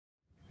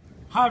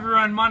Hi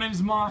everyone, my name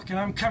is Mark and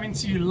I'm coming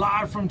to you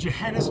live from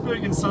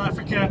Johannesburg in South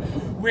Africa,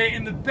 where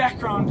in the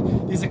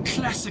background there's a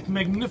classic,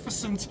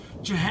 magnificent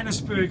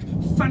Johannesburg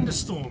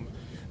thunderstorm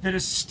that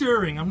is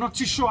stirring. I'm not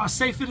too sure how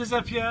safe it is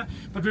up here,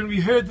 but when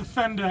we heard the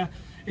thunder,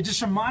 it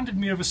just reminded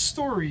me of a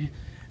story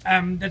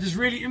that has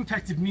really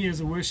impacted me as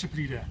a worship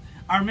leader.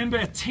 I remember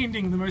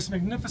attending the most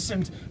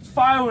magnificent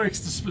fireworks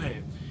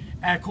display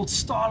called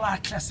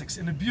Starlight Classics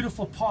in a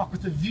beautiful park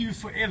with a view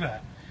forever.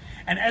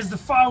 And as the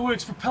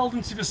fireworks propelled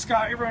into the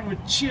sky, everyone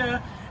would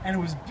cheer, and it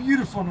was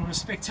beautiful and it was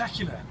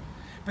spectacular.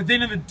 But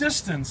then in the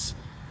distance,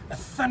 a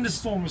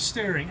thunderstorm was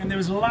stirring and there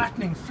was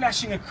lightning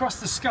flashing across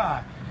the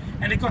sky.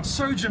 And it got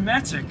so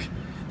dramatic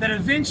that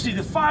eventually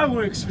the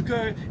fireworks would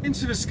go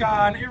into the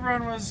sky and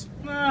everyone was,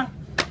 nah,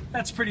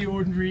 that's pretty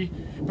ordinary.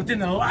 But then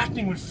the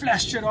lightning would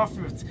flash straight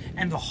after it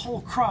and the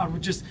whole crowd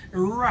would just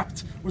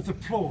erupt with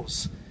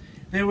applause.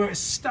 They were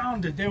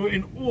astounded, they were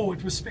in awe,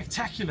 it was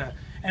spectacular.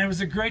 And it was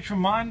a great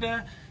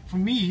reminder for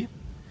me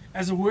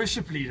as a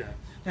worship leader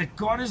that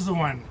God is the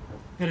one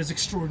that is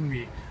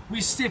extraordinary.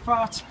 We step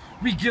out,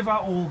 we give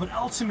our all, but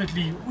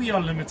ultimately we are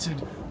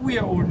limited, we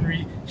are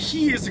ordinary.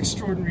 He is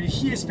extraordinary,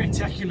 He is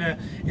spectacular.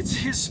 It's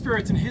His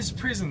Spirit and His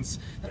presence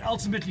that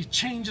ultimately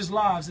changes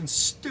lives and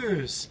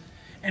stirs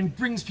and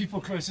brings people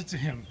closer to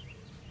Him.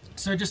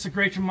 So just a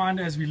great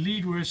reminder as we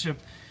lead worship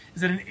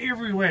is that in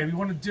every way we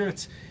want to do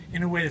it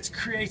in a way that's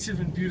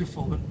creative and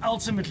beautiful, but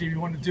ultimately we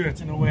want to do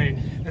it in a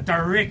way that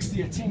directs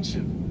the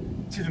attention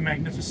to the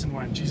magnificent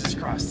one, Jesus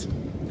Christ.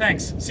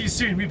 Thanks. See you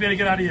soon. We better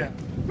get out of here.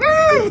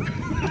 Woo!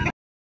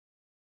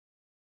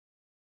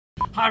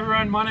 Hi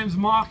everyone, my name's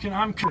Mark and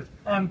I'm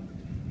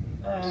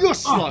You're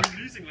slow.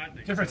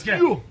 Different,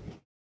 yeah.